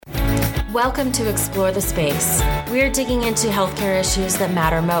Welcome to Explore the Space. We're digging into healthcare issues that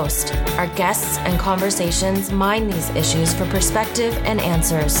matter most. Our guests and conversations mine these issues for perspective and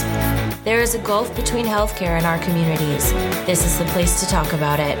answers. There is a gulf between healthcare and our communities. This is the place to talk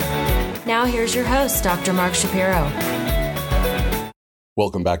about it. Now here's your host, Dr. Mark Shapiro.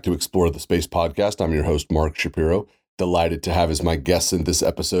 Welcome back to Explore the Space podcast. I'm your host, Mark Shapiro. Delighted to have as my guests in this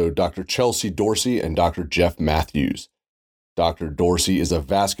episode, Dr. Chelsea Dorsey and Dr. Jeff Matthews. Dr. Dorsey is a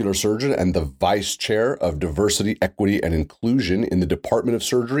vascular surgeon and the Vice Chair of Diversity, Equity, and Inclusion in the Department of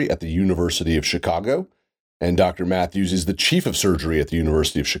Surgery at the University of Chicago. And Dr. Matthews is the Chief of Surgery at the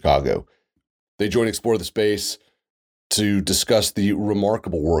University of Chicago. They join Explore the Space to discuss the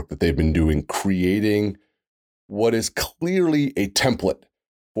remarkable work that they've been doing, creating what is clearly a template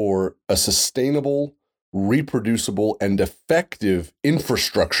for a sustainable, reproducible, and effective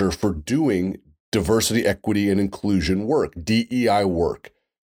infrastructure for doing diversity, equity, and inclusion work, DEI work.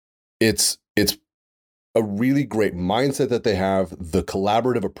 It's a really great mindset that they have, the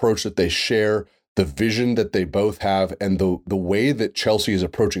collaborative approach that they share, the vision that they both have, and the way that Chelsea is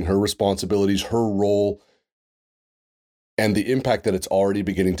approaching her responsibilities, her role, and the impact that it's already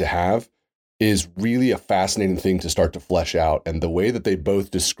beginning to have is really a fascinating thing to start to flesh out. And the way that they both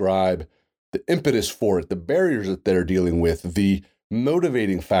describe the impetus for it, the barriers that they're dealing with, the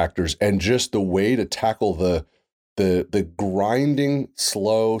motivating factors, and just the way to tackle the grinding,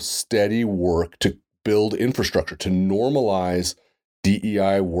 slow, steady work to build infrastructure, to normalize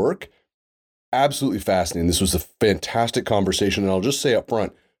DEI work. Absolutely fascinating. This was a fantastic conversation. And I'll just say up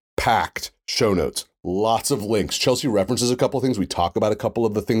front, packed show notes, lots of links. Chelsea references a couple of things. We talk about a couple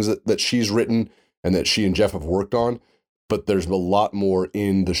of the things that she's written and that she and Jeff have worked on, but there's a lot more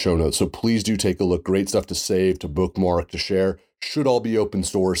in the show notes. So please do take a look. Great stuff to save, to bookmark, to share. Should all be open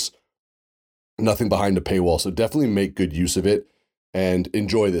source, nothing behind a paywall. So definitely make good use of it and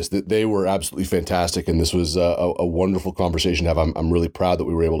enjoy this. They were absolutely fantastic. And this was a wonderful conversation to have. I'm really proud that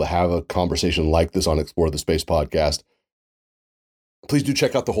we were able to have a conversation like this on Explore the Space podcast. Please do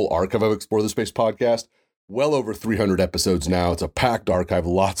check out the whole archive of Explore the Space podcast. Well over 300 episodes now. It's a packed archive,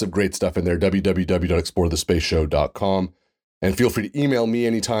 lots of great stuff in there, www.explorethespaceshow.com. And feel free to email me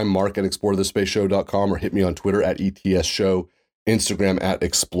anytime, mark@explorethespaceshow.com, or hit me on Twitter @ETSShow, Instagram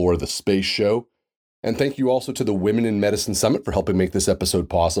 @ExploreTheSpaceShow. And thank you also to the Women in Medicine Summit for helping make this episode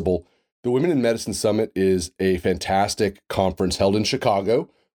possible. The Women in Medicine Summit is a fantastic conference held in Chicago,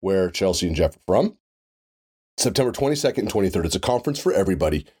 where Chelsea and Jeff are from. September 22nd and 23rd. It's a conference for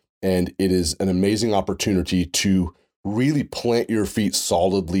everybody, and it is an amazing opportunity to really plant your feet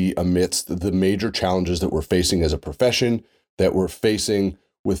solidly amidst the major challenges that we're facing as a profession, that we're facing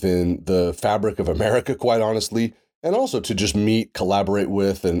within the fabric of America, quite honestly, and also to just meet, collaborate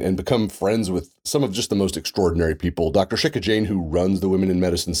with, and become friends with some of just the most extraordinary people. Dr. Shika Jain, who runs the Women in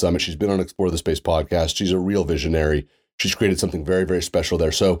Medicine Summit, she's been on Explore the Space podcast. She's a real visionary. She's created something very, very special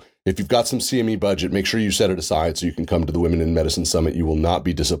there. So if you've got some CME budget, make sure you set it aside so you can come to the Women in Medicine Summit. You will not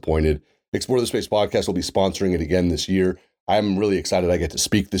be disappointed. Explore the Space podcast will be sponsoring it again this year. I'm really excited I get to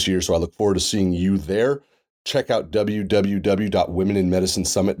speak this year, so I look forward to seeing you there. Check out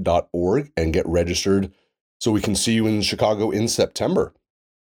www.womeninmedicinesummit.org and get registered so we can see you in Chicago in September.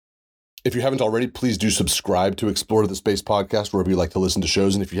 If you haven't already, please do subscribe to Explore the Space podcast wherever you like to listen to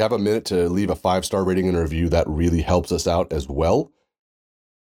shows. And if you have a minute to leave a 5-star rating and a review, that really helps us out as well.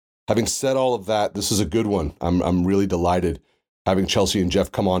 Having said all of that, this is a good one. I'm really delighted having Chelsea and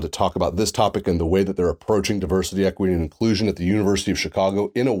Jeff come on to talk about this topic and the way that they're approaching diversity, equity, and inclusion at the University of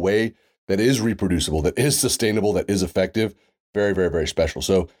Chicago in a way that is reproducible, that is sustainable, that is effective. Very, very, very special.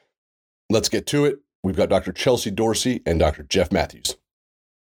 So let's get to it. We've got Dr. Chelsea Dorsey and Dr. Jeff Matthews.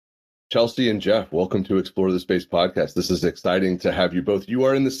 Chelsea and Jeff, welcome to Explore the Space podcast. This is exciting to have you both. You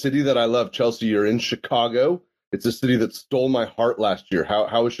are in the city that I love. Chelsea, you're in Chicago. It's a city that stole my heart last year.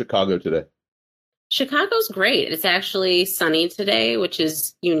 How is Chicago today? Chicago's great. It's actually sunny today, which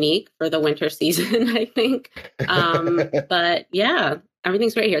is unique for the winter season, I think. But yeah,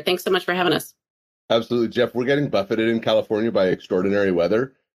 everything's great here. Thanks so much for having us. Absolutely, Jeff. We're getting buffeted in California by extraordinary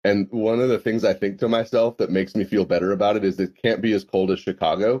weather. And one of the things I think to myself that makes me feel better about it is it can't be as cold as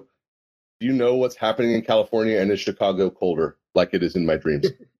Chicago. Do you know what's happening in California, and is Chicago colder like it is in my dreams?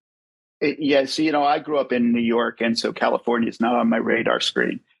 Yeah, so, I grew up in New York, and so California is not on my radar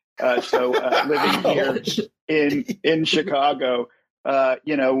screen. Living here in Chicago,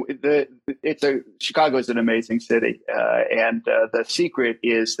 Chicago is an amazing city. And the secret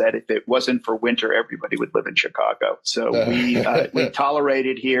is that if it wasn't for winter, everybody would live in Chicago. So we tolerate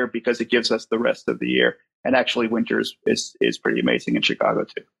it here because it gives us the rest of the year. And actually winter is pretty amazing in Chicago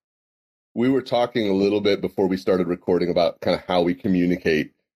too. We were talking a little bit before we started recording about kind of how we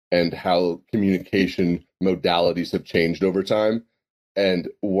communicate. and how communication modalities have changed over time. And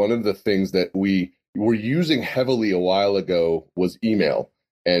one of the things that we were using heavily a while ago was email.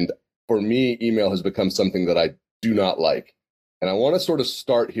 And for me, email has become something that I do not like. And I want to sort of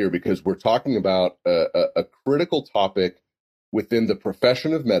start here because we're talking about a critical topic within the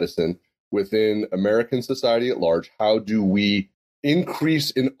profession of medicine, within American society at large. How do we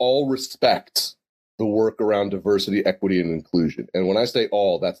increase in all respects the work around diversity, equity, and inclusion? And when I say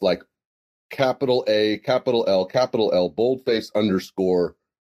all, that's like capital A, capital L, boldface underscore.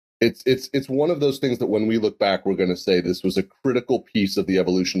 It's one of those things that when we look back, we're going to say this was a critical piece of the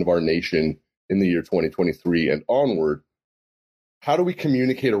evolution of our nation in the year 2023 and onward. How do we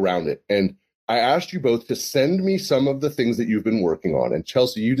communicate around it? And I asked you both to send me some of the things that you've been working on. And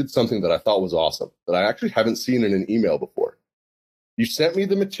Chelsea, you did something that I thought was awesome, that I actually haven't seen in an email before. You sent me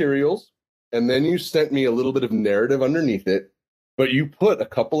the materials, and then you sent me a little bit of narrative underneath it, but you put a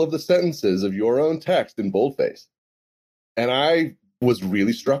couple of the sentences of your own text in boldface. And I was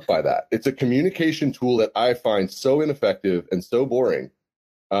really struck by that. It's a communication tool that I find so ineffective and so boring.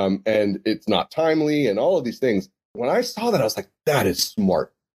 And it's not timely and all of these things. When I saw that, I was like, that is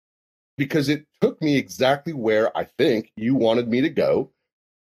smart. Because it took me exactly where I think you wanted me to go.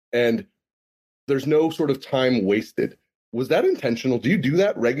 And there's no sort of time wasted. Was that intentional? Do you do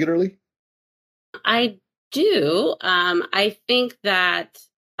that regularly? I do. I think that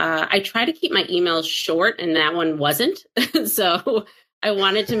I try to keep my emails short, and that one wasn't. So I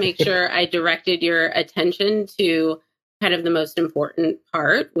wanted to make sure I directed your attention to kind of the most important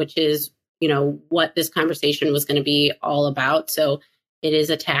part, which is, what this conversation was going to be all about. So it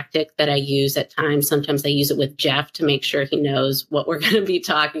is a tactic that I use at times. Sometimes I use it with Jeff to make sure he knows what we're going to be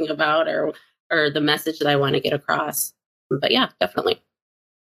talking about or the message that I want to get across. But yeah, definitely.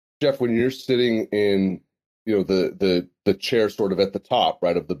 Jeff, when you're sitting in, the chair sort of at the top,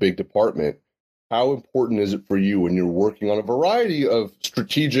 right, of the big department, how important is it for you when you're working on a variety of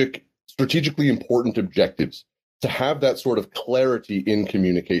strategically important objectives to have that sort of clarity in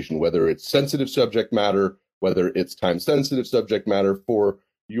communication, whether it's sensitive subject matter, whether it's time-sensitive subject matter, for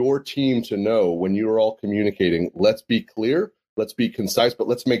your team to know when you're all communicating, let's be clear, let's be concise, but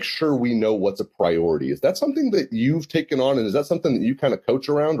let's make sure we know what's a priority. Is that something that you've taken on, and is that something that you kind of coach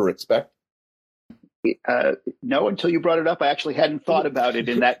around or expect? No, until you brought it up, I actually hadn't thought about it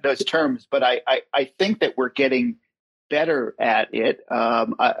in those terms, but I think that we're getting better at it.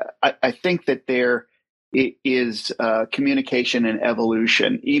 I think that there is communication and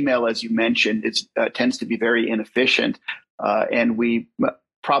evolution. Email, as you mentioned, tends to be very inefficient, and we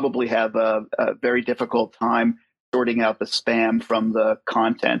probably have a very difficult time sorting out the spam from the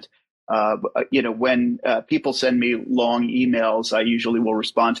content. When people send me long emails, I usually will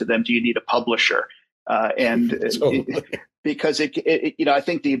respond to them, do you need a publisher? Because I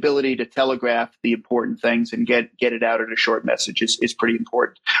think the ability to telegraph the important things and get it out in a short message is pretty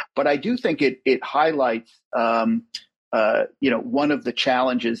important. But I do think it highlights, one of the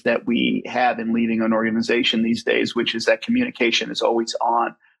challenges that we have in leading an organization these days, which is that communication is always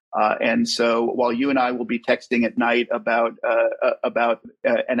on. And so while you and I will be texting at night about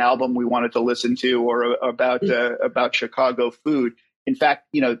an album we wanted to listen to or about Chicago food, in fact,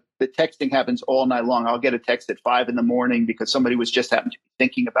 the texting happens all night long. I'll get a text at 5 a.m. because somebody was just happened to be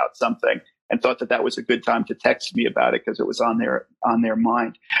thinking about something and thought that was a good time to text me about it because it was on their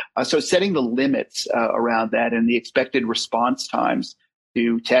mind. So setting the limits around that and the expected response times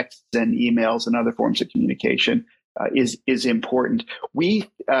to texts and emails and other forms of communication is important.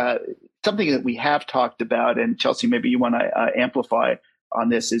 Something that we have talked about, and Chelsea, maybe you want to amplify on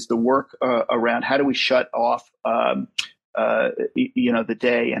this, is the work around how do we shut off the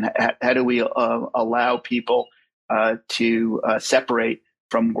day, and how do we allow people to separate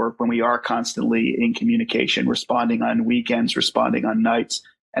from work when we are constantly in communication, responding on weekends, responding on nights,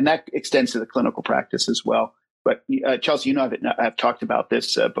 and that extends to the clinical practice as well. But Chelsea, I've talked about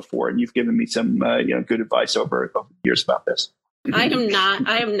this before, and you've given me some good advice over the years about this. I am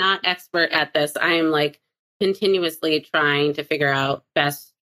not expert at this. I am continuously trying to figure out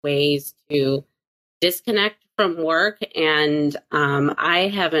best ways to disconnect from work, and I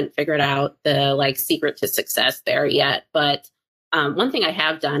haven't figured out the secret to success there yet. But one thing I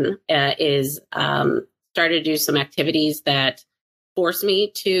have done is started to do some activities that force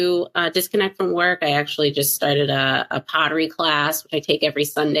me to disconnect from work. I actually just started a pottery class, which I take every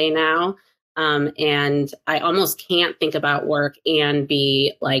Sunday now. And I almost can't think about work and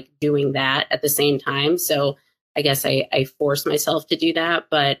be doing that at the same time. So I guess I force myself to do that,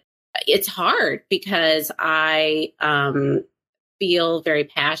 but it's hard because I feel very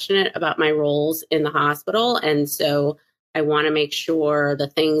passionate about my roles in the hospital. And so I want to make sure the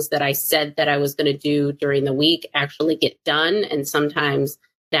things that I said that I was going to do during the week actually get done. And sometimes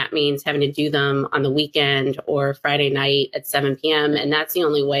that means having to do them on the weekend or Friday night at 7 p.m. And that's the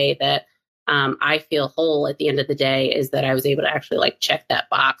only way that I feel whole at the end of the day, is that I was able to actually like check that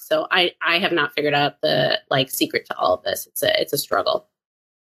box. So I have not figured out the like secret to all of this. It's a struggle.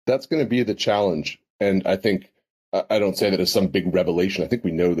 That's going to be the challenge. And I think, I don't say that as some big revelation. I think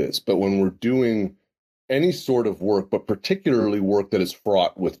we know this, but when we're doing any sort of work, but particularly work that is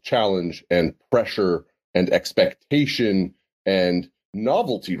fraught with challenge and pressure and expectation and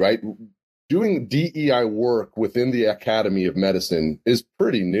novelty, right? Doing DEI work within the Academy of Medicine is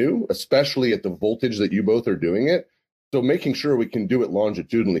pretty new, especially at the voltage that you both are doing it. So making sure we can do it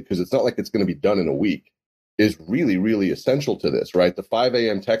longitudinally, because it's not like it's going to be done in a week, is really, really essential to this, right? The 5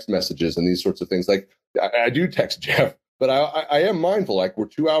 a.m. text messages and these sorts of things. Like I do text Jeff, but I am mindful, like we're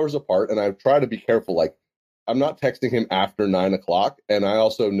 2 hours apart, and I try to be careful. Like I'm not texting him after 9 o'clock. And I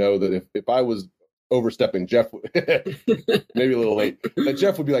also know that if I was overstepping, Jeff, maybe a little late, but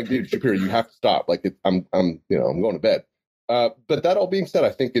Jeff would be like, dude, Shapiro, you have to stop. Like I'm going to bed. But that all being said,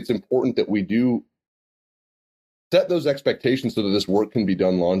 I think it's important that we do set those expectations so that this work can be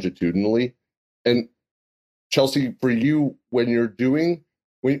done longitudinally. And Chelsea, for you, when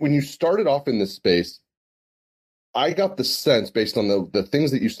you started off in this space, I got the sense, based on the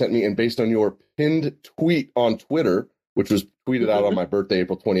things that you sent me and based on your pinned tweet on Twitter, which was tweeted out on my birthday,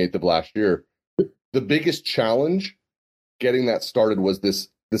 April 28th of last year, the biggest challenge getting that started was this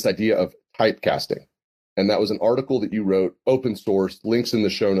idea of typecasting. And that was an article that you wrote, open source, links in the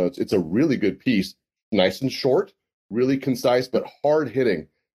show notes. It's a really good piece, nice and short, really concise, but hard hitting.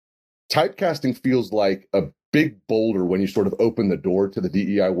 Typecasting feels like a big boulder when you sort of open the door to the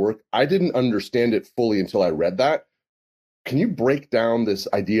DEI work. I didn't understand it fully until I read that. Can you break down this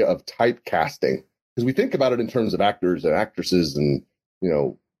idea of typecasting? Because we think about it in terms of actors and actresses and,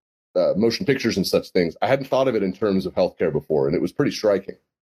 motion pictures and such things. I hadn't thought of it in terms of healthcare before, and it was pretty striking.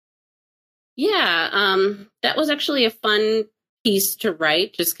 Yeah, that was actually a fun piece to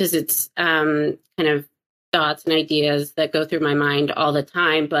write, just because it's kind of thoughts and ideas that go through my mind all the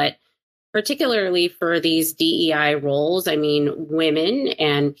time. But particularly for these DEI roles, I mean, women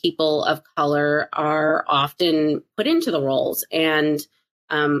and people of color are often put into the roles. And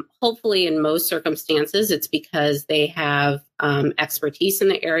hopefully in most circumstances, it's because they have expertise in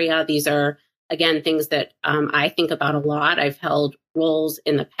the area. These are, again, things that I think about a lot. I've held roles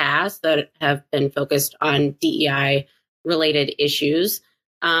in the past that have been focused on DEI related issues.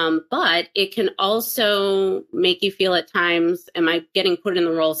 But it can also make you feel at times, am I getting put in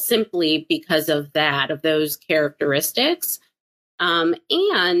the role simply because of those characteristics?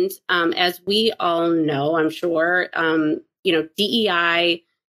 And as we all know, I'm sure, DEI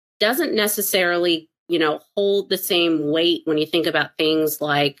doesn't necessarily, hold the same weight when you think about things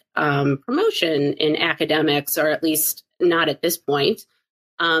like promotion in academics, or at least not at this point.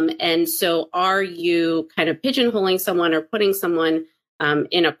 And so are you kind of pigeonholing someone or putting someone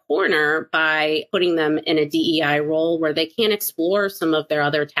in a corner by putting them in a DEI role where they can't explore some of their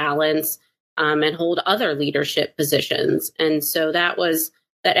other talents and hold other leadership positions? And so that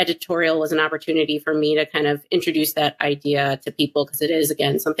editorial was an opportunity for me to kind of introduce that idea to people, because it is,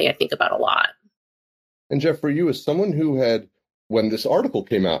 again, something I think about a lot. And Jeff, for you, as someone who had, when this article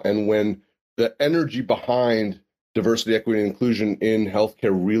came out and when the energy behind diversity, equity, and inclusion in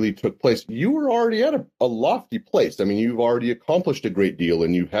healthcare really took place, you were already at a lofty place. I mean, you've already accomplished a great deal,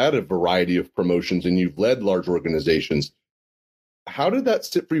 and you've had a variety of promotions, and you've led large organizations. How did that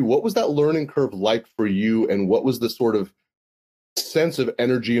sit for you? What was that learning curve like for you? And what was the sort of sense of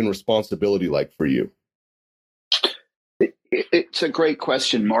energy and responsibility like for you? It's a great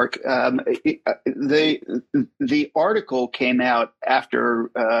question, Mark. The article came out after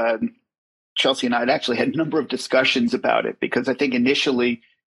Chelsea and I had actually had a number of discussions about it, because I think initially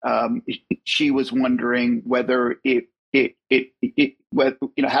she was wondering whether how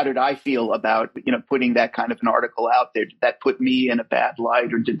did I feel about putting that kind of an article out there? Did that put me in a bad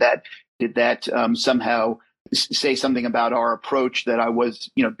light, or did that somehow say something about our approach that I was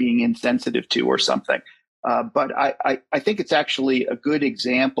being insensitive to or something? But I think it's actually a good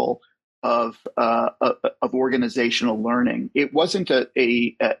example of organizational learning. It wasn't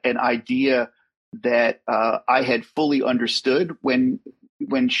an idea that I had fully understood when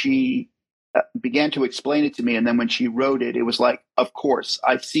she began to explain it to me, and then when she wrote it, it was like, of course,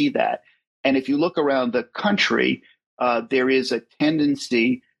 I see that. And if you look around the country, there is a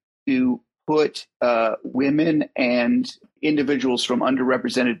tendency to put women and individuals from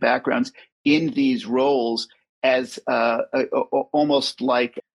underrepresented backgrounds in these roles as almost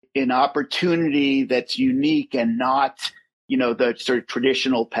like an opportunity that's unique and not the sort of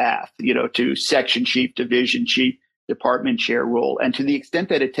traditional path, to section chief, division chief, department chair role. And to the extent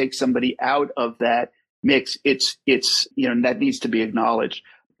that it takes somebody out of that mix, it's that needs to be acknowledged.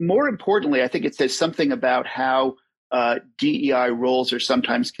 More importantly, I think it says something about how DEI roles are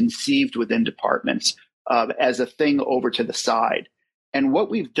sometimes conceived within departments as a thing over to the side. And what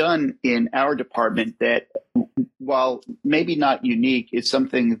we've done in our department that, while maybe not unique, is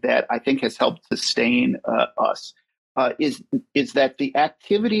something that I think has helped sustain us, is that the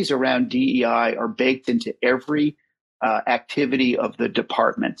activities around DEI are baked into every activity of the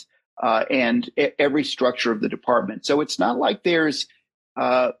department and every structure of the department. So it's not like there's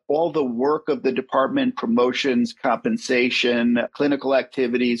all the work of the department, promotions, compensation, clinical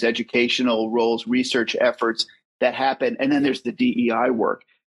activities, educational roles, research efforts that happen, and then there's the DEI work.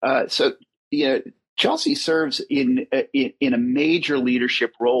 So Chelsea serves in a major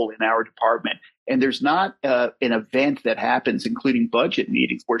leadership role in our department, and there's not an event that happens, including budget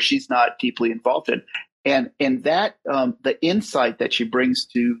meetings, where she's not deeply involved in. And that the insight that she brings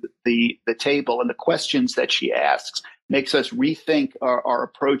to the table and the questions that she asks makes us rethink our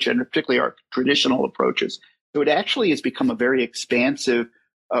approach, and particularly our traditional approaches. So it actually has become a very expansive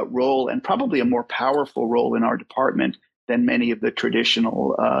role, and probably a more powerful role in our department than many of the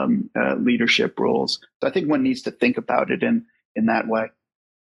traditional leadership roles. So I think one needs to think about it in that way.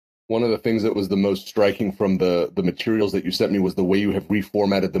 One of the things that was the most striking from the materials that you sent me was the way you have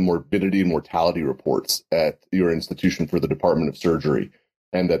reformatted the morbidity and mortality reports at your institution for the Department of Surgery,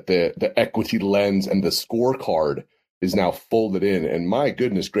 and that the equity lens and the scorecard is now folded in. And my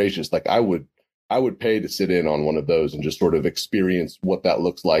goodness gracious, like I would pay to sit in on one of those and just sort of experience what that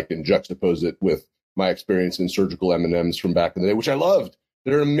looks like and juxtapose it with my experience in surgical M&Ms from back in the day, which I loved.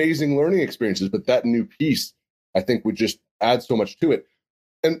 They're amazing learning experiences, but that new piece, I think, would just add so much to it.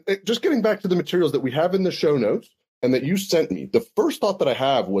 And just getting back to the materials that we have in the show notes and that you sent me, the first thought that I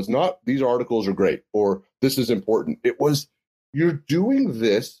have was not these articles are great or this is important. It was, you're doing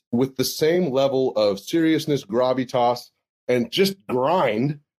this with the same level of seriousness, gravitas, and just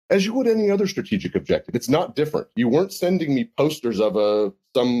grind as you would any other strategic objective. It's not different. You weren't sending me posters of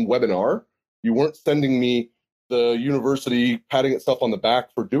some webinar. You weren't sending me the university patting itself on the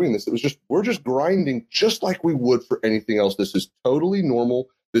back for doing this. It was just, we're just grinding just like we would for anything else. This is totally normal.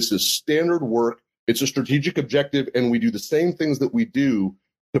 This is standard work. It's a strategic objective, and we do the same things that we do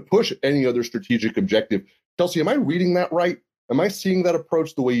to push any other strategic objective. Chelsea, am I reading that right? Am I seeing that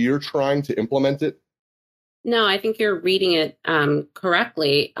approach the way you're trying to implement it? No, I think you're reading it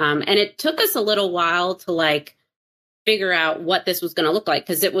correctly. And it took us a little while to figure out what this was going to look like,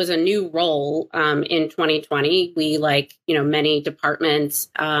 because it was a new role in 2020. We, many departments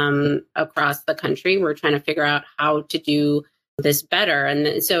across the country, were trying to figure out how to do this better.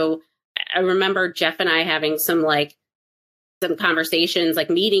 And so I remember Jeff and I having some conversations,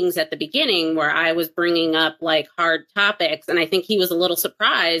 meetings at the beginning, where I was bringing up hard topics. And I think he was a little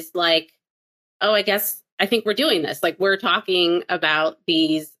surprised, oh, I think we're doing this. We're talking about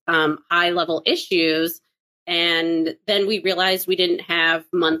these high level issues. And then we realized we didn't have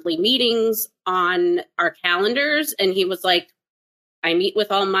monthly meetings on our calendars. And he was like, I meet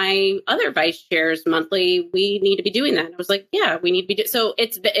with all my other vice chairs monthly. We need to be doing that. And I was like, yeah, we need to be. So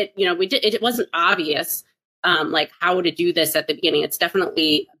it wasn't obvious how to do this at the beginning. It's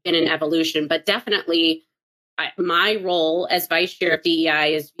definitely been an evolution, but definitely my role as vice chair of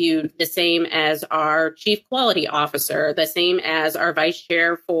DEI is viewed the same as our chief quality officer, the same as our vice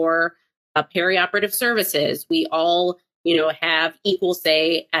chair for perioperative services. We all, have equal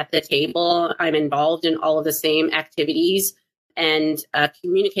say at the table. I'm involved in all of the same activities and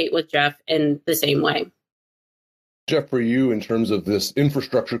communicate with Jeff in the same way. Jeff, for you, in terms of this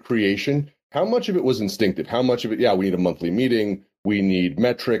infrastructure creation, how much of it was instinctive? How much of it, we need a monthly meeting, we need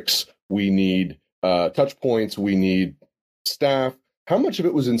metrics, we need touch points, we need staff. How much of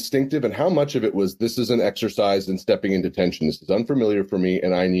it was instinctive, and how much of it was, this is an exercise in stepping into tension? This is unfamiliar for me,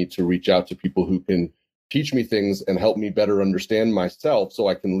 and I need to reach out to people who can teach me things and help me better understand myself so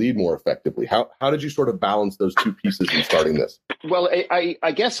I can lead more effectively. How did you sort of balance those two pieces in starting this? Well,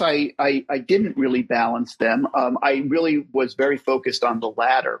 I guess I didn't really balance them. I really was very focused on the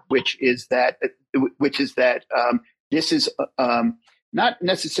latter, which is that this is not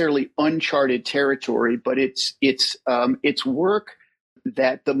necessarily uncharted territory, but it's work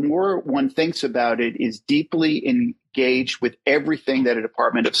that, the more one thinks about it, is deeply engaged with everything that a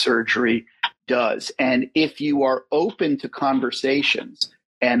department of surgery does. And if you are open to conversations,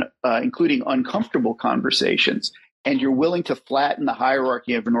 and including uncomfortable conversations, and you're willing to flatten the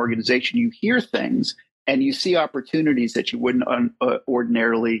hierarchy of an organization, you hear things and you see opportunities that you wouldn't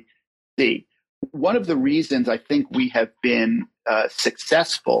ordinarily see. one of the reasons I think we have been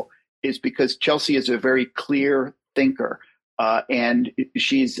successful is because Chelsea is a very clear thinker, and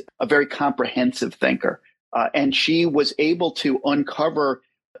she's a very comprehensive thinker. And she was able to uncover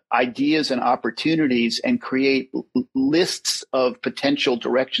ideas and opportunities and create lists of potential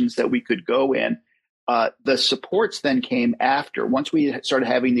directions that we could go in. The supports then came after. Once we started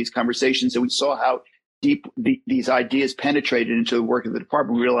having these conversations and we saw how deep these ideas penetrated into the work of the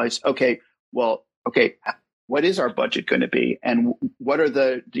department, we realized, okay, what is our budget going to be? And what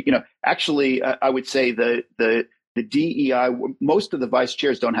are actually, I would say the DEI, most of the vice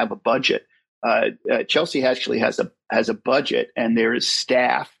chairs don't have a budget. Chelsea actually has a budget, and there is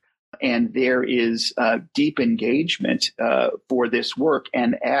staff, and there is deep engagement for this work.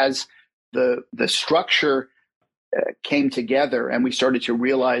 And as the structure came together, and we started to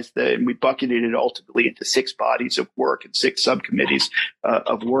realize that, and we bucketed it ultimately into 6 bodies of work and 6 subcommittees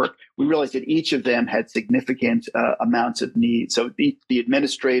of work, we realized that each of them had significant amounts of need. So the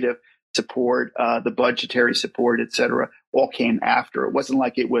administrative support, the budgetary support, et cetera, all came after. It wasn't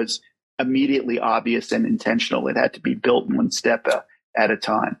like it was immediately obvious and intentional. It had to be built one step at a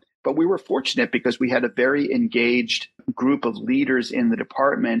time. But we were fortunate because we had a very engaged group of leaders in the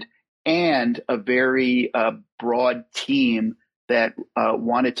department and a very broad team that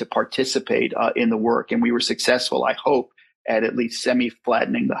wanted to participate in the work. And we were successful, I hope, at least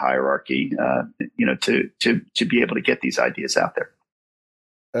semi-flattening the hierarchy, to be able to get these ideas out there.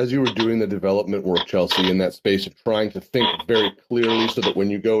 As you were doing the development work, Chelsea, in that space of trying to think very clearly so that when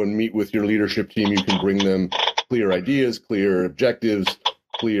you go and meet with your leadership team, you can bring them clear ideas, clear objectives,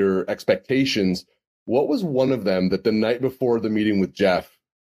 clear expectations, what was one of them that the night before the meeting with Jeff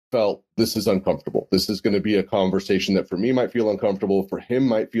felt, this is uncomfortable? This is going to be a conversation that for me might feel uncomfortable, for him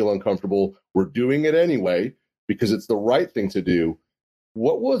might feel uncomfortable. We're doing it anyway because it's the right thing to do.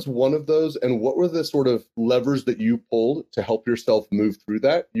 What was one of those, and what were the sort of levers that you pulled to help yourself move through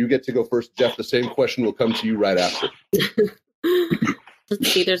that? You get to go first, Jeff. The same question will come to you right after.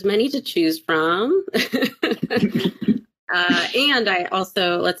 Let's see, there's many to choose from. And I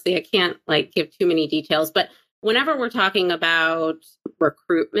also, I can't give too many details, but whenever we're talking about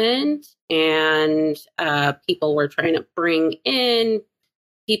recruitment and people we're trying to bring in,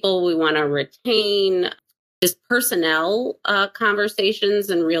 people we want to retain, just personnel conversations,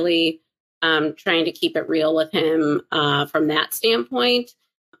 and really trying to keep it real with him from that standpoint.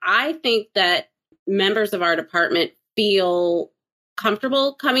 I think that members of our department feel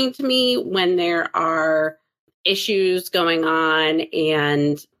comfortable coming to me when there are issues going on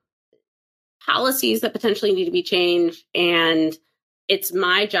and policies that potentially need to be changed. And it's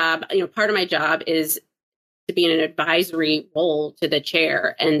my job, part of my job is to be in an advisory role to the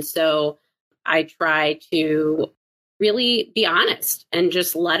chair. And so I try to really be honest and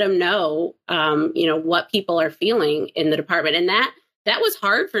just let them know, what people are feeling in the department. And that was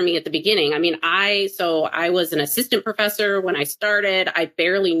hard for me at the beginning. I mean, I was an assistant professor when I started. I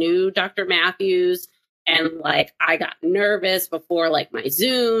barely knew Dr. Matthews. And I got nervous before my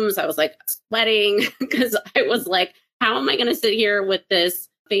Zooms. I was sweating because I was how am I going to sit here with this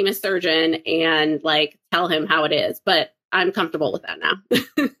famous surgeon and tell him how it is? But I'm comfortable with that now.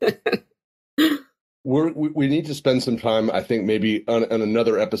 We need to spend some time, I think, maybe on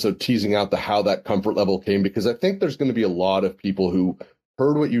another episode teasing out how that comfort level came, because I think there's going to be a lot of people who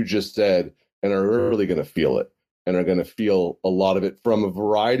heard what you just said and are really going to feel it, and are going to feel a lot of it from a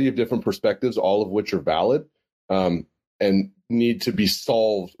variety of different perspectives, all of which are valid and need to be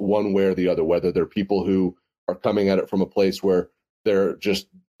solved one way or the other, whether they're people who are coming at it from a place where they're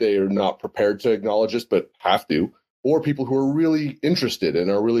not prepared to acknowledge this but have to, or people who are really interested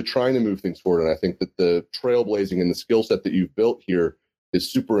and are really trying to move things forward. And I think that the trailblazing and the skill set that you've built here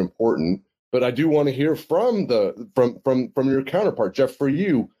is super important. But I do want to hear from your counterpart, Jeff. For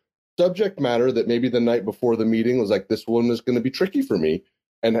you, subject matter that maybe the night before the meeting was this one is going to be tricky for me,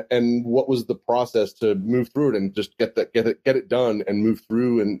 and what was the process to move through it and just get it done and move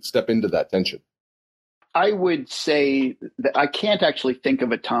through and step into that tension? I would say that I can't actually think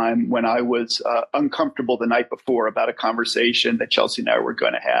of a time when I was uncomfortable the night before about a conversation that Chelsea and I were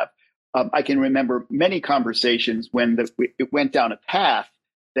going to have. I can remember many conversations when it went down a path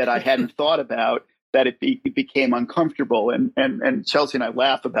that I hadn't thought about, that it became uncomfortable. And Chelsea and I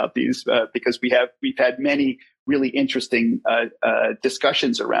laugh about these because we've had many really interesting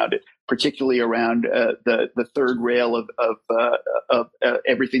discussions around it, particularly around the third rail of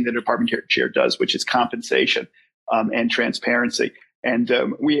everything the department chair does, which is compensation and transparency. And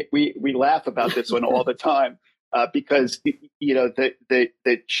we laugh about this one all the time because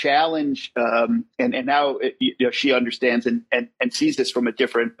the challenge and now she understands and sees this from a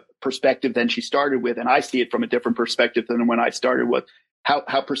different perspective than she started with, and I see it from a different perspective than when I started with.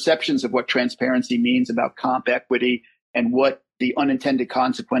 How perceptions of what transparency means about comp equity and what the unintended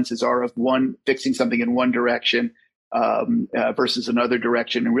consequences are of one fixing something in one direction versus another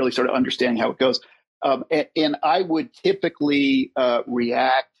direction, and really sort of understanding how it goes. And I would typically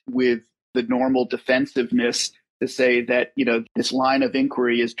react with the normal defensive-ness to say that, this line of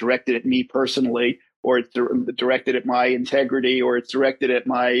inquiry is directed at me personally, or it's directed at my integrity, or it's directed at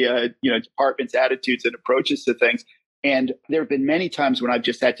my, department's attitudes and approaches to things. And there have been many times when I've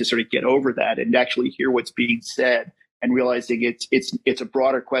just had to sort of get over that and actually hear what's being said and realizing it's a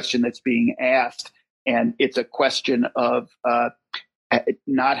broader question that's being asked. And it's a question of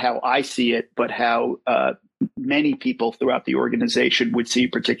not how I see it, but how many people throughout the organization would see a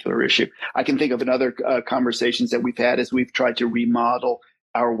particular issue. I can think of another conversations that we've had as we've tried to remodel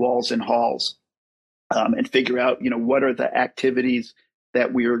our walls and halls and figure out, what are the activities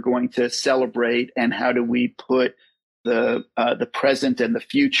that we are going to celebrate, and how do we put the present and the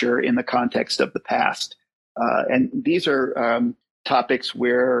future in the context of the past. And these are topics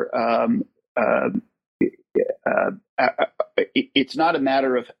where it's not a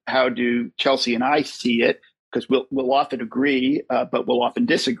matter of how do Chelsea and I see it, because we'll often agree, but we'll often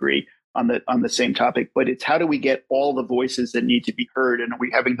disagree on the same topic. But it's how do we get all the voices that need to be heard, and are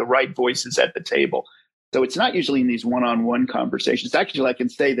we having the right voices at the table? So it's not usually in these one-on-one conversations. Actually, I can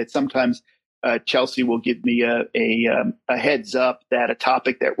say that sometimes Chelsea will give me a heads up that a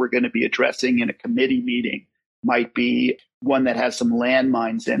topic that we're going to be addressing in a committee meeting might be one that has some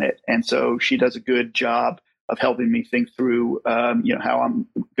landmines in it. And so she does a good job of helping me think through, how I'm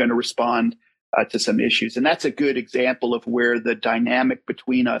going to respond to some issues. And that's a good example of where the dynamic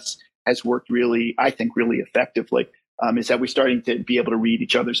between us has worked really, I think, really effectively, is that we're starting to be able to read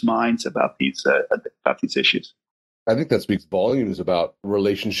each other's minds about these issues. I think that speaks volumes about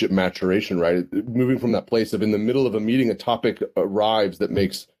relationship maturation, right? Moving from that place of in the middle of a meeting, a topic arrives that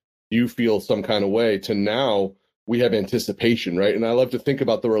makes you feel some kind of way, to now we have anticipation, right? And I love to think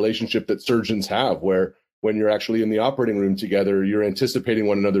about the relationship that surgeons have, where when you're actually in the operating room together, you're anticipating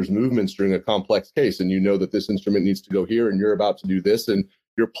one another's movements during a complex case, and you know that this instrument needs to go here and you're about to do this, and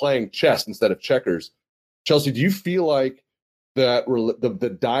you're playing chess instead of checkers. Chelsea, do you feel like that the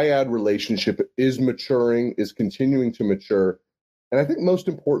dyad relationship is maturing, is continuing to mature? And I think most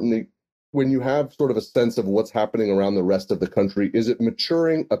importantly, when you have sort of a sense of what's happening around the rest of the country, is it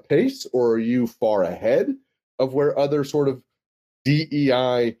maturing apace, or are you far ahead of where other sort of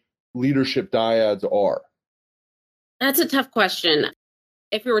DEI leadership dyads are? That's a tough question.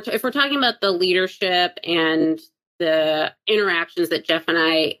 If we're talking about the leadership and the interactions that Jeff and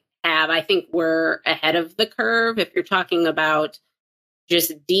I have, I think we're ahead of the curve. If you're talking about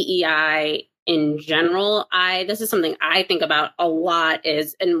just DEI in general, this is something I think about a lot.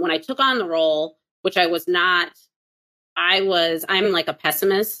 And when I took on the role, which I was not, I'm like a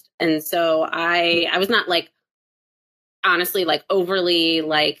pessimist, and so I was not honestly overly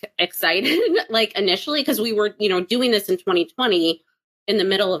excited initially, because we were doing this in 2020 in the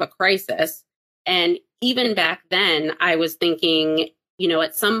middle of a crisis. And even back then I was thinking,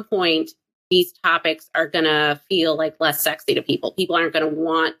 at some point these topics are going to feel less sexy to people. People aren't going to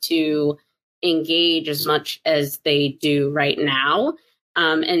want to engage as much as they do right now.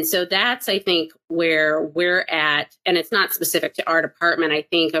 And so that's, I think, where we're at. And it's not specific to our department. I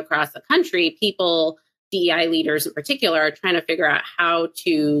think across the country, people, DEI leaders in particular, are trying to figure out how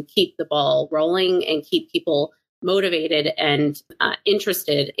to keep the ball rolling and keep people motivated and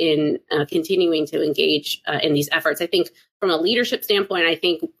interested in continuing to engage in these efforts. I think from a leadership standpoint, I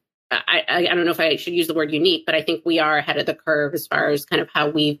think, I don't know if I should use the word unique, but I think we are ahead of the curve as far as kind of how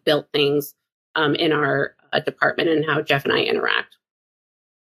we've built things in our department and how Jeff and I interact.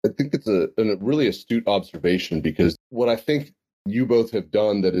 I think it's a really astute observation, because what I think you both have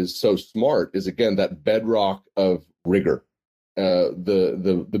done that is so smart is, again, that bedrock of rigor,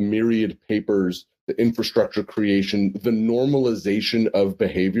 the myriad papers, the infrastructure creation, the normalization of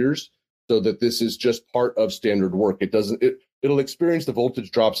behaviors, so that this is just part of standard work. It'll experience the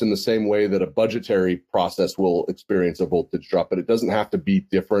voltage drops in the same way that a budgetary process will experience a voltage drop, but it doesn't have to be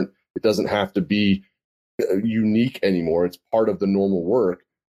different. It doesn't have to be unique anymore. It's part of the normal work.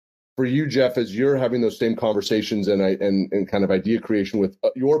 For you, Jeff, as you're having those same conversations and kind of idea creation with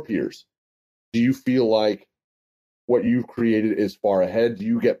your peers, do you feel like what you've created is far ahead? Do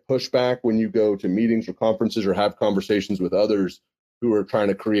you get pushback when you go to meetings or conferences or have conversations with others who are trying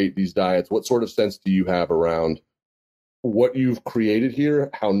to create these diets? What sort of sense do you have around what you've created here,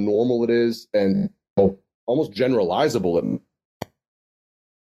 how normal it is, and almost generalizable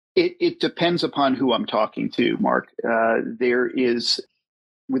it depends upon who I'm talking to, Mark. There is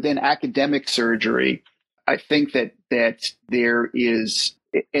within academic surgery, I think that there is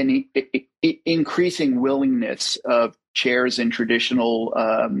an increasing willingness of chairs in traditional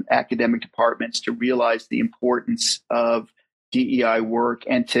academic departments to realize the importance of DEI work,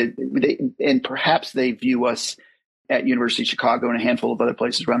 and perhaps they view us at University of Chicago and a handful of other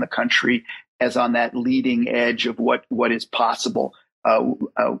places around the country as on that leading edge of what is possible. How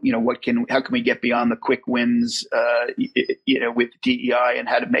can we get beyond the quick wins, with DEI, and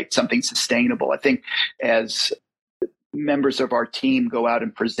how to make something sustainable? I think as members of our team go out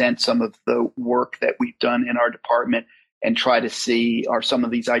and present some of the work that we've done in our department and try to see, are some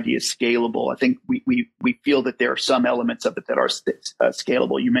of these ideas scalable? I think we feel that there are some elements of it that are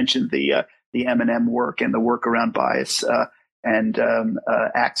scalable. You mentioned the M&M work and the work around bias and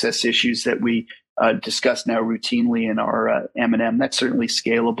access issues that we discuss now routinely in our M&M. That's certainly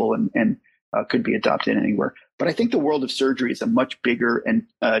scalable and could be adopted anywhere. But I think the world of surgery is a much bigger and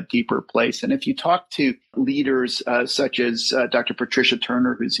deeper place. And if you talk to leaders such as Dr. Patricia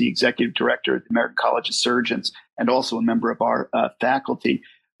Turner, who's the executive director at the American College of Surgeons and also a member of our faculty,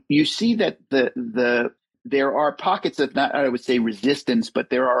 you see that there are pockets of, not I would say resistance, but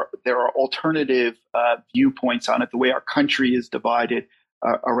there are alternative viewpoints on it. The way our country is divided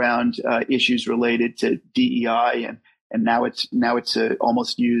around issues related to DEI, and now it's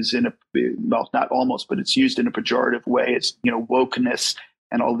almost used in not almost, but it's used in a pejorative way. It's wokeness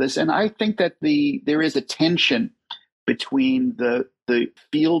and all this. And I think that there is a tension between the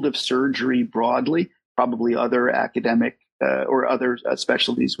field of surgery broadly, probably other academic or other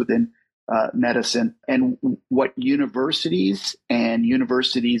specialties within medicine, and what universities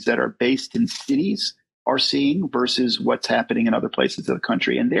that are based in cities are seeing versus what's happening in other places of the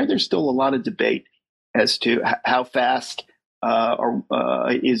country. And there's still a lot of debate as to how fast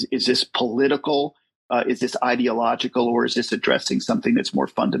is this political, is this ideological, or is this addressing something that's more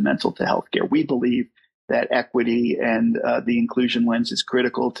fundamental to healthcare? We believe that equity and the inclusion lens is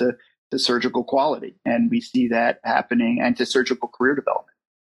critical to surgical quality, and we see that happening, and to surgical career development.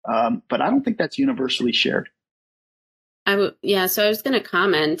 But I don't think that's universally shared. So I was going to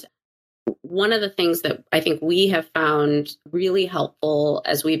comment. One of the things that I think we have found really helpful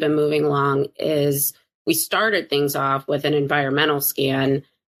as we've been moving along is we started things off with an environmental scan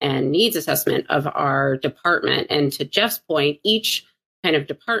and needs assessment of our department. And to Jeff's point, each kind of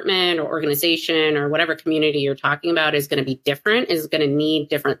department or organization or whatever community you're talking about is going to be different, is going to need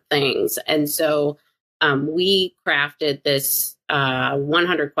different things. And so we crafted this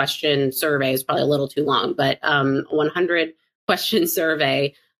 100 question survey. It's probably a little too long, but 100 question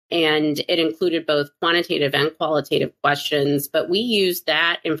survey. And it included both quantitative and qualitative questions. But we used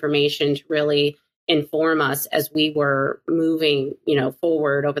that information to really inform us as we were moving,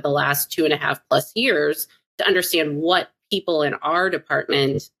 forward over the last 2.5+ years to understand what people in our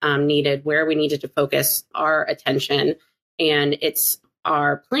department needed, where we needed to focus our attention. And it's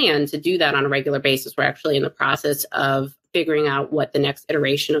our plan to do that on a regular basis. We're actually in the process of figuring out what the next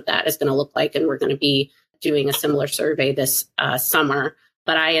iteration of that is going to look like. And we're going to be doing a similar survey this summer.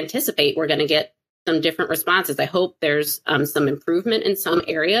 But I anticipate we're going to get some different responses. I hope there's some improvement in some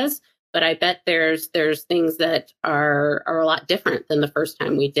areas, but I bet there's things that are a lot different than the first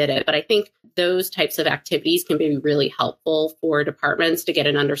time we did it. But I think those types of activities can be really helpful for departments to get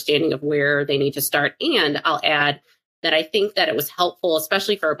an understanding of where they need to start. And I'll add that I think that it was helpful,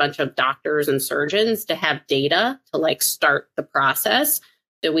 especially for a bunch of doctors and surgeons, to have data to start the process.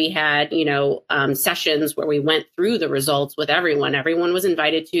 So we had, sessions where we went through the results with everyone. Everyone was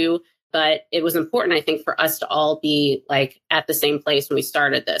invited to, but it was important, I think, for us to all be at the same place when we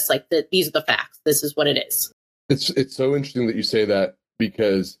started this. These are the facts. This is what it is. It's so interesting that you say that,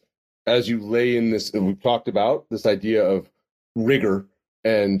 because as you lay in this, and we've talked about this idea of rigor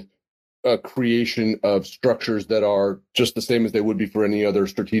and a creation of structures that are just the same as they would be for any other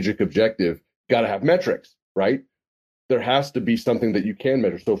strategic objective, got to have metrics, right? There has to be something that you can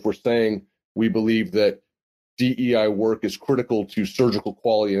measure. So if we're saying we believe that DEI work is critical to surgical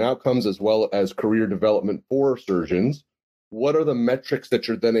quality and outcomes, as well as career development for surgeons, what are the metrics that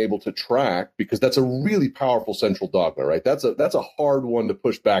you're then able to track? Because that's a really powerful central dogma, right? That's a hard one to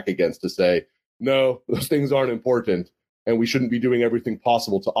push back against, to say, no, those things aren't important, and we shouldn't be doing everything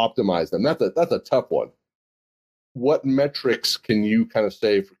possible to optimize them. That's a tough one. What metrics can you kind of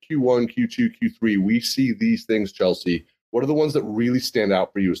say for Q1, Q2, Q3? We see these things, Chelsea. What are the ones that really stand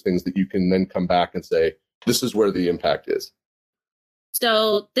out for you as things that you can then come back and say, this is where the impact is?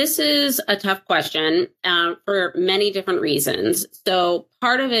 So this is a tough question for many different reasons. So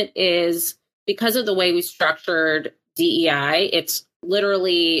part of it is because of the way we structured DEI, it's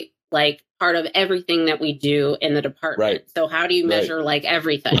literally part of everything that we do in the department. Right. So how do you measure like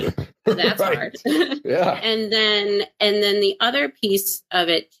everything? That's hard. Yeah. And then the other piece of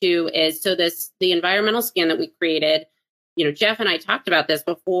it too is, so the environmental scan that we created, Jeff and I talked about this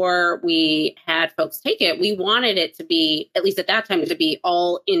before we had folks take it. We wanted it to be, at least at that time, to be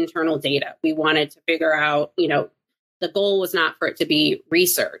all internal data. We wanted to figure out, the goal was not for it to be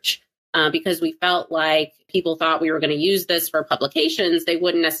research, because we felt like people thought we were going to use this for publications. They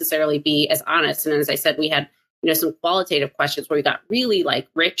wouldn't necessarily be as honest. And as I said, we had, some qualitative questions where we got really like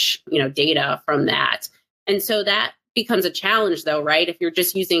rich, data from that. And so that becomes a challenge though, right? If you're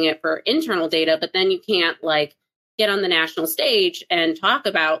just using it for internal data, but then you can't like get on the national stage and talk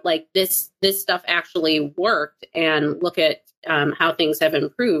about like this stuff actually worked and look at how things have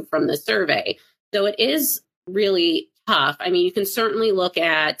improved from the survey. So it is really tough. I mean, you can certainly look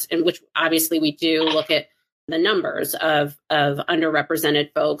at, and which obviously we do, look at the numbers of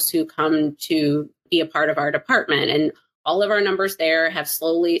underrepresented folks who come to be a part of our department. And all of our numbers there have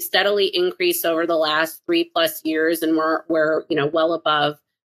steadily increased over the last 3+ years. And we're well above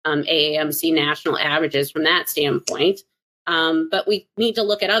AAMC national averages from that standpoint. But we need to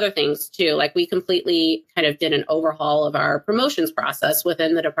look at other things too. Like we completely kind of did an overhaul of our promotions process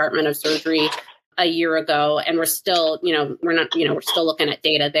within the Department of Surgery a year ago. And we're still, we're still looking at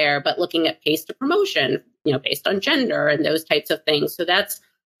data there, but looking at pace to promotion, based on gender and those types of things. So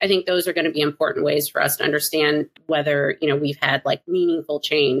I think those are going to be important ways for us to understand whether, we've had like meaningful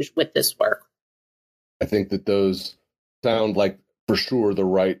change with this work. I think that those sound like for sure the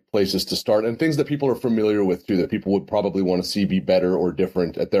right places to start, and things that people are familiar with too, that people would probably want to see be better or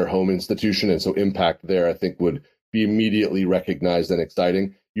different at their home institution. And so impact there, I think, would be immediately recognized and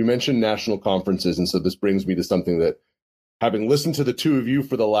exciting. You mentioned national conferences. And so this brings me to something that, having listened to the two of you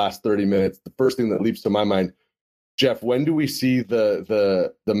for the last 30 minutes, the first thing that leaps to my mind, Jeff, when do we see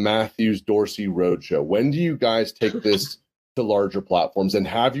the Matthews Dorsey Roadshow? When do you guys take this to larger platforms? And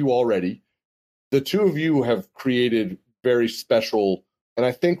have you already? The two of you have created very special and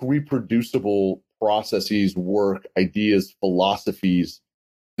I think reproducible processes, work, ideas, philosophies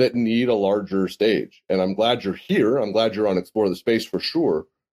that need a larger stage. And I'm glad you're here. I'm glad you're on Explore the Space for sure.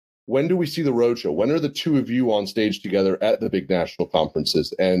 When do we see the roadshow? When are the two of you on stage together at the big national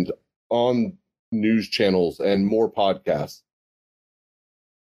conferences and on news channels and more podcasts?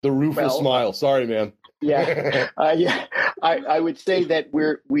 The roof smile. Sorry, man. Yeah. I would say that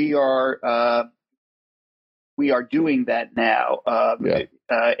we are doing that now.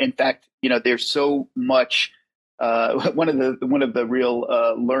 In fact, there's so much. One of the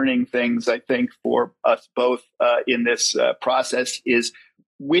real learning things I think for us both in this process is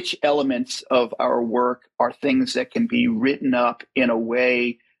which elements of our work are things that can be written up in a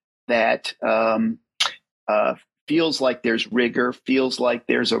way that feels like there's rigor, feels like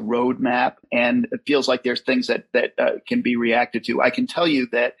there's a roadmap, and it feels like there's things that can be reacted to. I can tell you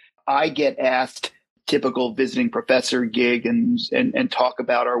that I get asked typical visiting professor gig and talk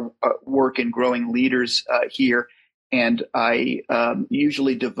about our work in growing leaders here. And I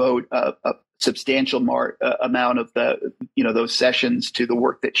usually devote a substantial amount of those sessions to the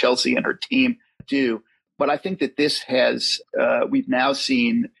work that Chelsea and her team do. But I think that this has, we've now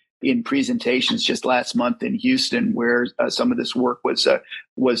seen in presentations just last month in Houston, where some of this work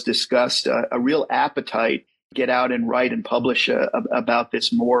was discussed, a real appetite to get out and write and publish about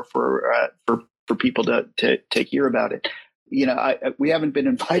this more for people to hear about it. We haven't been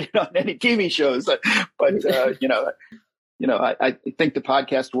invited on any TV shows, but I think the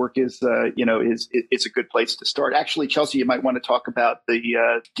podcast work is it's a good place to start. Actually, Chelsea, you might want to talk about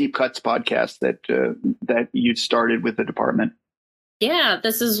the Deep Cuts podcast that you started with the department. Yeah,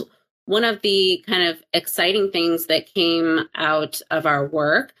 this is one of the kind of exciting things that came out of our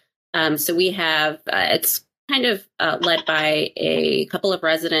work. So we have it's kind of led by a couple of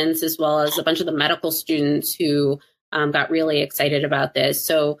residents as well as a bunch of the medical students who got really excited about this.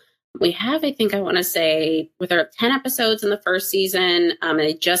 So we have, I think I want to say, with our 10 episodes in the first season,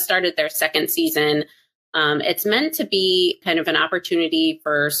 they just started their second season. It's meant to be kind of an opportunity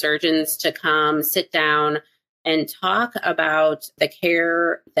for surgeons to come sit down and talk about the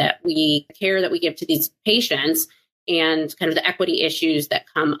care that we give to these patients and kind of the equity issues that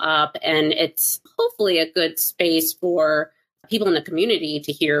come up. And it's hopefully a good space for people in the community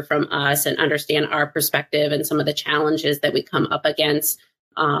to hear from us and understand our perspective and some of the challenges that we come up against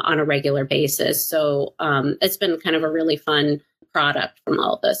on a regular basis. So it's been kind of a really fun product from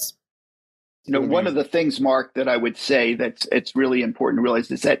all of this. One of the things, Mark, that I would say that it's really important to realize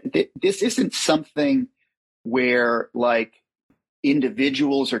is that this isn't something where like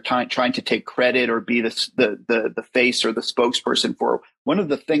individuals are trying to take credit or be the face or the spokesperson for. One of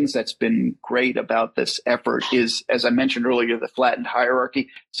the things that's been great about this effort is, as I mentioned earlier, the flattened hierarchy.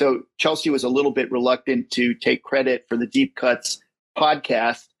 So Chelsea was a little bit reluctant to take credit for the Deep Cuts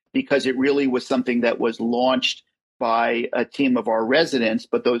podcast because it really was something that was launched by a team of our residents,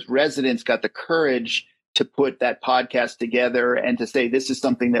 but those residents got the courage to put that podcast together and to say this is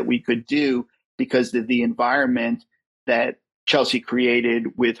something that we could do because of the environment that Chelsea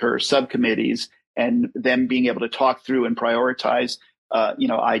created with her subcommittees and them being able to talk through and prioritize,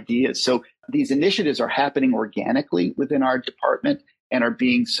 ideas. So these initiatives are happening organically within our department and are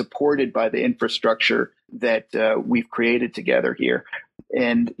being supported by the infrastructure that we've created together here.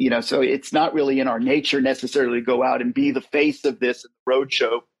 And, so it's not really in our nature necessarily to go out and be the face of this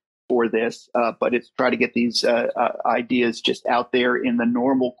roadshow for this, but it's try to get these ideas just out there in the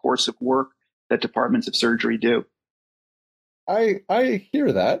normal course of work that departments of surgery do. I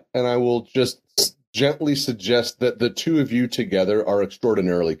hear that, and I will just gently suggest that the two of you together are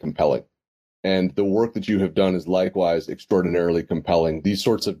extraordinarily compelling. And the work that you have done is likewise extraordinarily compelling. These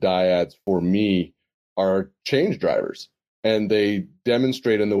sorts of dyads, for me, are change drivers. And they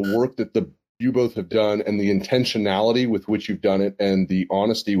demonstrate in the work that you both have done and the intentionality with which you've done it and the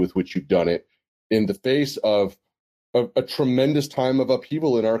honesty with which you've done it in the face of a tremendous time of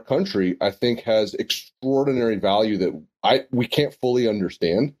upheaval in our country, I think has extraordinary value that we can't fully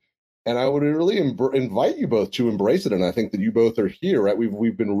understand. And I would really invite you both to embrace it. And I think that you both are here, right?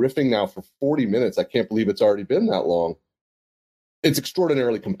 We've been riffing now for 40 minutes. I can't believe it's already been that long. It's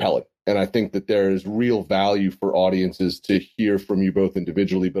extraordinarily compelling. And I think that there is real value for audiences to hear from you both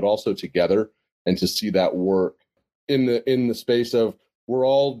individually, but also together, and to see that work in the space of we're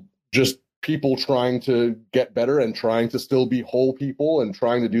all just people trying to get better and trying to still be whole people and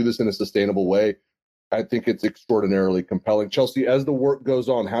trying to do this in a sustainable way. I think it's extraordinarily compelling. Chelsea, as the work goes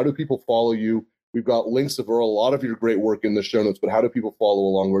on, how do people follow you? We've got links for a lot of your great work in the show notes, but how do people follow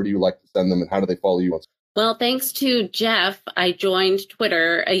along? Where do you like to send them, and how do they follow you on? Well, thanks to Jeff, I joined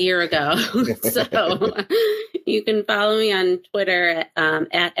Twitter a year ago. So you can follow me on Twitter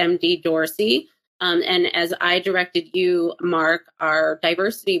at MD Dorsey. And as I directed you, Mark, our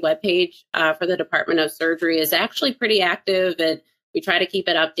diversity webpage for the Department of Surgery is actually pretty active. We try to keep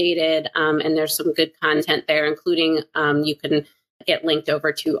it updated, and there's some good content there, including you can get linked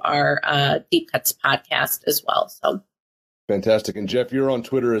over to our Deep Cuts podcast as well. So fantastic. And Jeff, you're on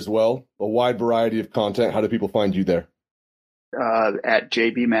Twitter as well. A wide variety of content. How do people find you there? At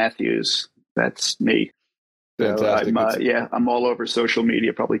JB Matthews. That's me. Fantastic. So I'm all over social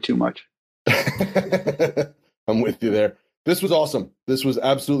media, probably too much. I'm with you there. This was awesome. This was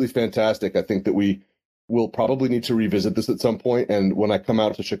absolutely fantastic. I think that we will probably need to revisit this at some point. And when I come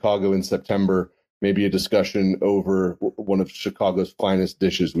out to Chicago in September, maybe a discussion over one of Chicago's finest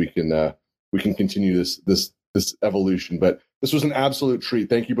dishes. We can continue this evolution. But this was an absolute treat.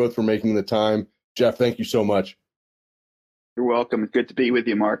 Thank you both for making the time. Jeff, thank you so much. You're welcome. Good to be with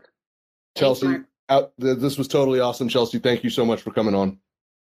you, Mark. Chelsea, Thanks, Mark. This was totally awesome. Chelsea, thank you so much for coming on.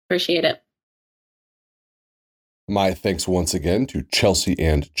 Appreciate it. My thanks once again to Chelsea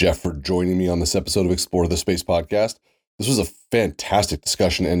and Jeff for joining me on this episode of Explore the Space podcast. This was a fantastic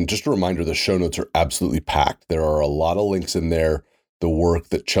discussion. And just a reminder, the show notes are absolutely packed. There are a lot of links in there. The work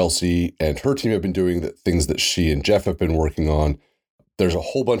that Chelsea and her team have been doing, the things that she and Jeff have been working on. There's a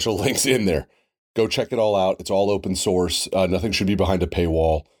whole bunch of links in there. Go check it all out. It's all open source. Nothing should be behind a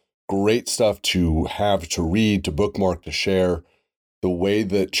paywall. Great stuff to have, to read, to bookmark, to share. The way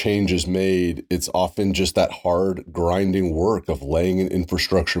that change is made, it's often just that hard, grinding work of laying an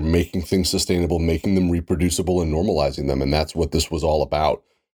infrastructure, making things sustainable, making them reproducible, and normalizing them. And that's what this was all about.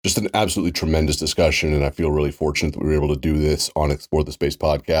 Just an absolutely tremendous discussion. And I feel really fortunate that we were able to do this on Explore the Space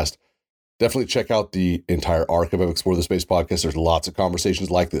podcast. Definitely check out the entire archive of Explore the Space podcast. There's lots of conversations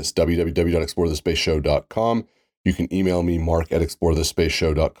like this. www.explorethespaceshow.com. You can email me,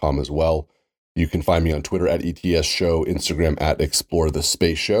 mark@explorethespaceshow.com as well. You can find me on Twitter at ETS Show, Instagram at Explore the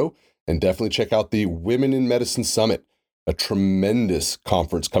Space Show, and definitely check out the Women in Medicine Summit, a tremendous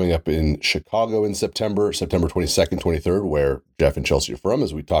conference coming up in Chicago in September 22nd, 23rd, where Jeff and Chelsea are from,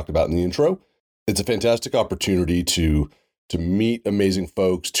 as we talked about in the intro. It's a fantastic opportunity to meet amazing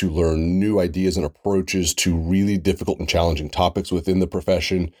folks, to learn new ideas and approaches to really difficult and challenging topics within the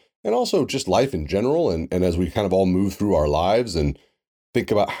profession, and also just life in general. And as we kind of all move through our lives and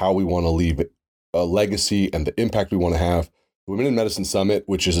think about how we want to leave a legacy and the impact we want to have, the Women in Medicine Summit,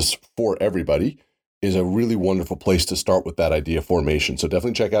 which is for everybody, is a really wonderful place to start with that idea formation. So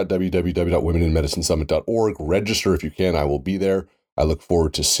definitely check out www.womeninmedicinesummit.org. Register if you can. I will be there. I look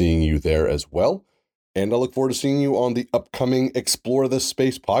forward to seeing you there as well. And I look forward to seeing you on the upcoming Explore the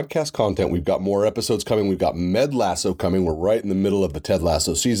Space podcast content. We've got more episodes coming. We've got Med Lasso coming. We're right in the middle of the Ted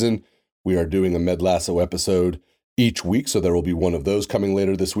Lasso season. We are doing a Med Lasso episode each week, so there will be one of those coming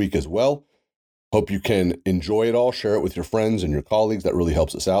later this week as well. Hope you can enjoy it all. Share it with your friends and your colleagues. That really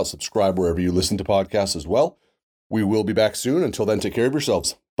helps us out. Subscribe wherever you listen to podcasts as well. We will be back soon. Until then, take care of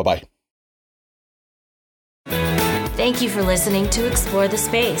yourselves. Bye-bye. Thank you for listening to Explore the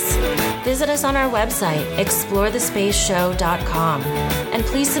Space. Visit us on our website, explorethespaceshow.com, and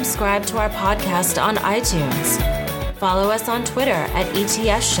please subscribe to our podcast on iTunes. Follow us on Twitter at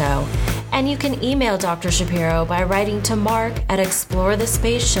ETS Show, and you can email Dr. Shapiro by writing to Mark at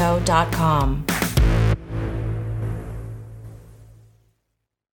explorethespaceshow.com.